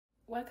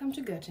Welcome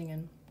to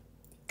Göttingen.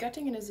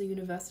 Göttingen is a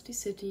university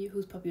city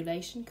whose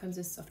population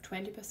consists of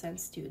 20%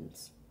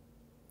 students.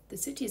 The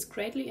city is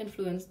greatly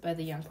influenced by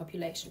the young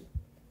population.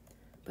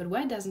 But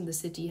why doesn't the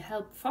city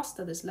help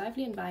foster this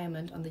lively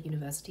environment on the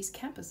university's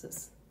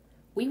campuses?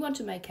 We want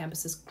to make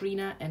campuses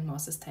greener and more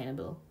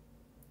sustainable.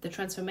 The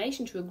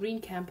transformation to a green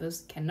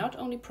campus can not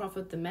only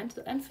profit the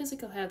mental and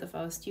physical health of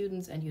our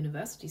students and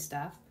university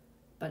staff,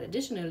 but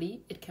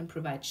additionally it can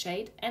provide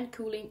shade and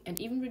cooling and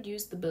even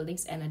reduce the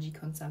building's energy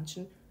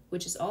consumption,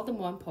 which is all the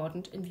more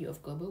important in view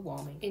of global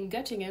warming. In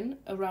Göttingen,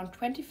 around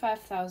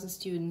 25,000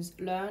 students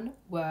learn,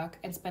 work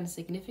and spend a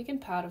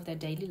significant part of their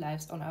daily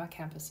lives on our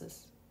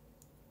campuses.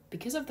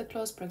 Because of the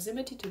close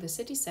proximity to the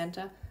city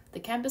center, the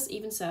campus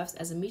even serves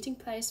as a meeting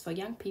place for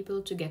young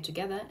people to get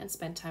together and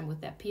spend time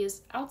with their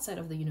peers outside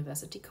of the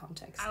university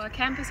context. Our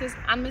campuses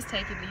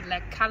unmistakably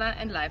lack color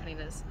and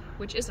liveliness,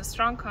 which is a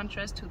strong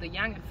contrast to the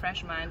young and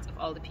fresh minds of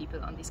all the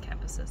people on these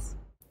campuses.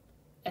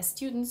 As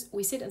students,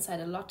 we sit inside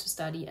a lot to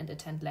study and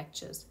attend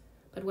lectures.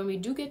 But when we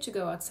do get to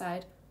go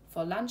outside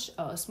for lunch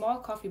or a small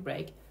coffee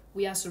break,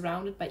 we are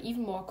surrounded by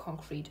even more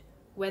concrete,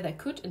 where there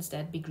could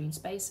instead be green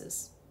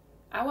spaces.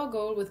 Our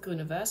goal with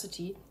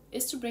Grüniversity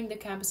is to bring the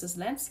campus's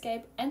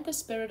landscape and the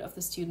spirit of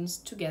the students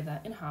together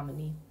in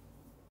harmony.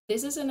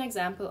 This is an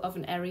example of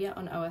an area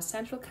on our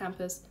central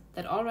campus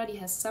that already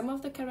has some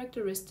of the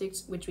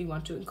characteristics which we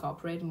want to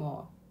incorporate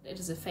more. It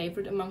is a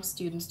favorite among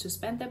students to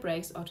spend their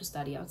breaks or to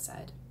study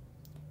outside.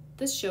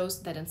 This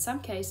shows that in some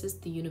cases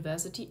the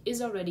university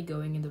is already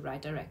going in the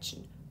right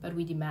direction, but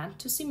we demand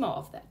to see more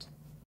of that.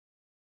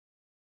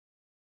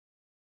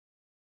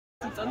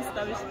 Sieht sonst,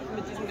 glaube ich,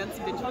 mit diesem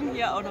ganzen Beton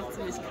hier auch noch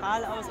ziemlich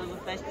kahl aus. Also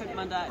vielleicht könnte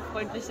man da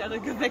freundlichere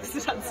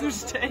Gewächse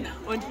dazustellen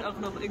und auch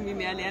noch irgendwie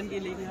mehr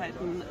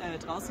Lerngelegenheiten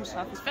draußen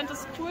schaffen. Ich fände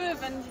es cool,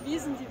 wenn die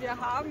Wiesen, die wir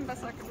haben,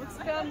 besser genutzt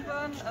werden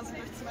würden. Also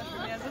durch zum Beispiel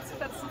mehr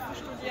Sitzplätze für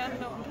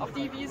Studierende und auch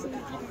die Wiesen, die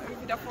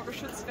irgendwie davor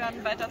geschützt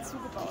werden, weiter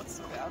zugebaut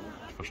zu werden.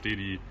 Ich verstehe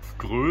die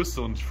Größe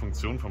und die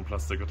Funktion vom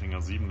Platz der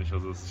Göttinger 7 nicht.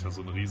 Also es ist ja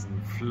so eine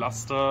riesen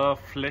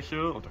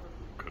Pflasterfläche und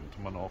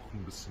könnte man auch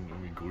ein bisschen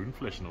irgendwie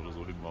Grünflächen oder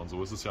so hinbauen.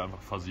 So ist es ja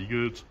einfach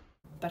versiegelt.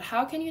 But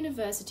how can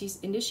universities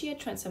initiate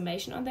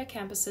transformation on their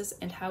campuses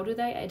and how do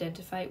they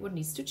identify what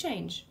needs to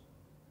change?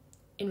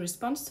 In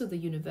response to the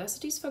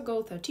Universities for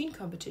Goal 13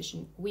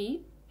 competition,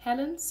 we,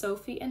 Helen,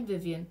 Sophie and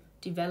Vivian,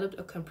 developed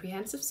a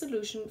comprehensive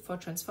solution for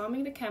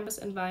transforming the campus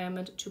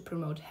environment to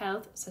promote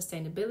health,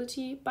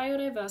 sustainability,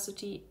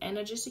 biodiversity,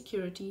 energy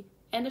security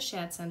and a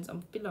shared sense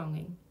of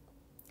belonging.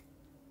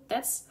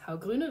 That's how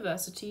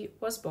Grüniversity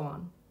was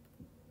born.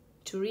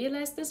 To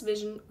realize this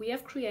vision, we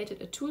have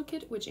created a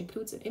toolkit which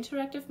includes an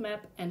interactive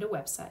map and a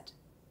website.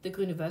 The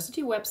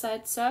Grüniversity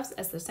website serves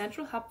as the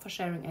central hub for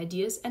sharing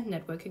ideas and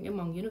networking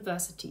among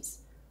universities.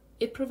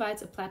 It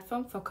provides a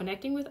platform for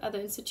connecting with other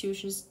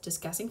institutions,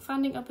 discussing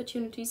funding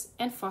opportunities,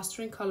 and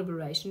fostering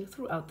collaboration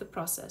throughout the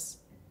process.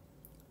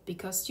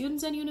 Because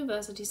students and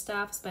university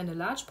staff spend a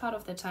large part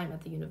of their time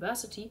at the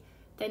university,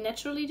 they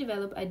naturally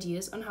develop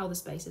ideas on how the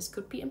spaces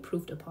could be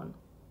improved upon.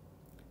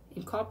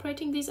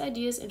 Incorporating these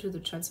ideas into the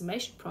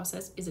transformation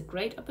process is a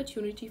great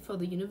opportunity for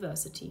the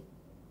university.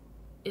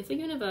 If a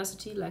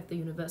university like the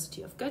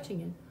University of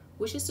Göttingen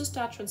wishes to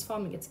start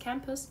transforming its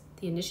campus,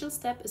 the initial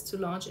step is to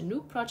launch a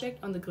new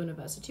project on the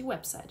Grüniversity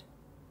website.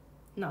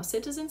 Now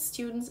citizens,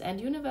 students and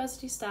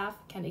university staff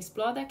can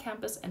explore their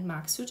campus and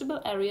mark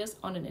suitable areas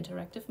on an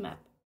interactive map.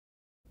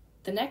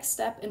 The next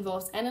step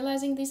involves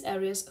analyzing these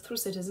areas through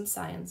citizen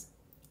science.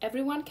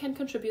 Everyone can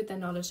contribute their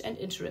knowledge and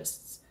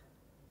interests.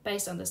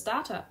 Based on this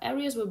data,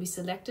 areas will be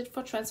selected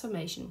for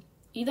transformation,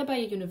 either by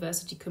a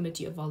university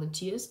committee of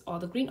volunteers or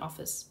the Green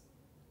Office.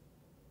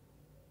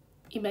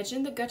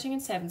 Imagine the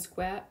Göttingen 7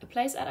 Square, a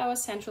place at our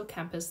central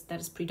campus that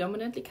is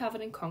predominantly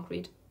covered in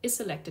concrete, is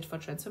selected for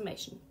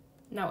transformation.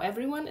 Now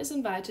everyone is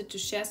invited to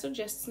share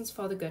suggestions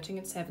for the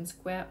Göttingen 7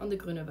 Square on the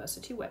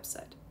Grüniversity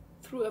website.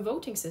 Through a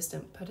voting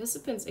system,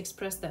 participants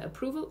express their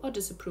approval or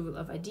disapproval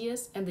of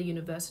ideas and the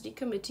university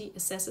committee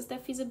assesses their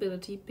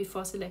feasibility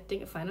before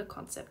selecting a final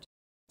concept.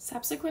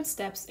 Subsequent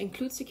steps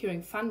include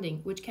securing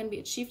funding, which can be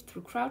achieved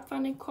through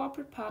crowdfunding,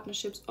 corporate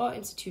partnerships, or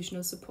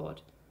institutional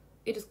support.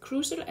 It is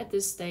crucial at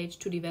this stage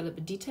to develop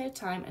a detailed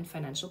time and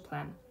financial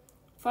plan.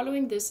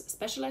 Following this,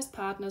 specialized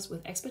partners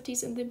with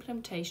expertise in the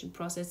implementation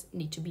process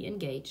need to be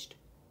engaged.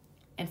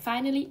 And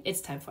finally,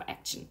 it's time for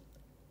action.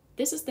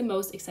 This is the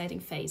most exciting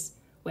phase,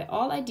 where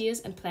all ideas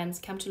and plans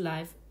come to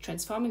life,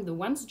 transforming the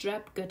once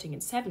drab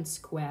Göttingen 7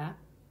 Square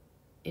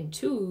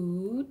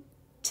into,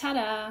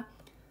 tada!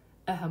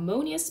 A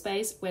harmonious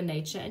space where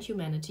nature and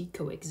humanity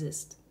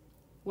coexist.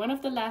 One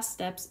of the last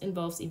steps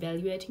involves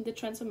evaluating the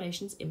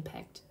transformation's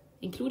impact,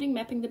 including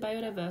mapping the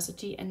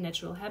biodiversity and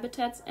natural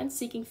habitats and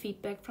seeking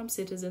feedback from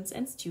citizens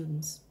and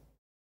students.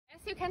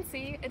 As you can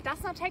see, it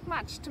does not take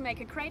much to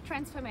make a great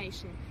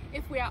transformation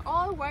if we are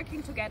all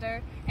working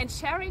together and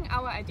sharing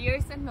our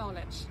ideas and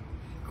knowledge.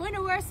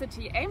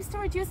 Grüniversity aims to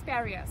reduce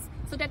barriers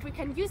so that we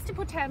can use the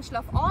potential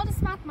of all the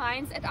smart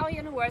minds at our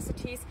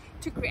universities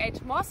to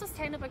create more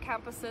sustainable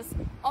campuses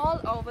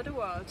all over the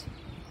world.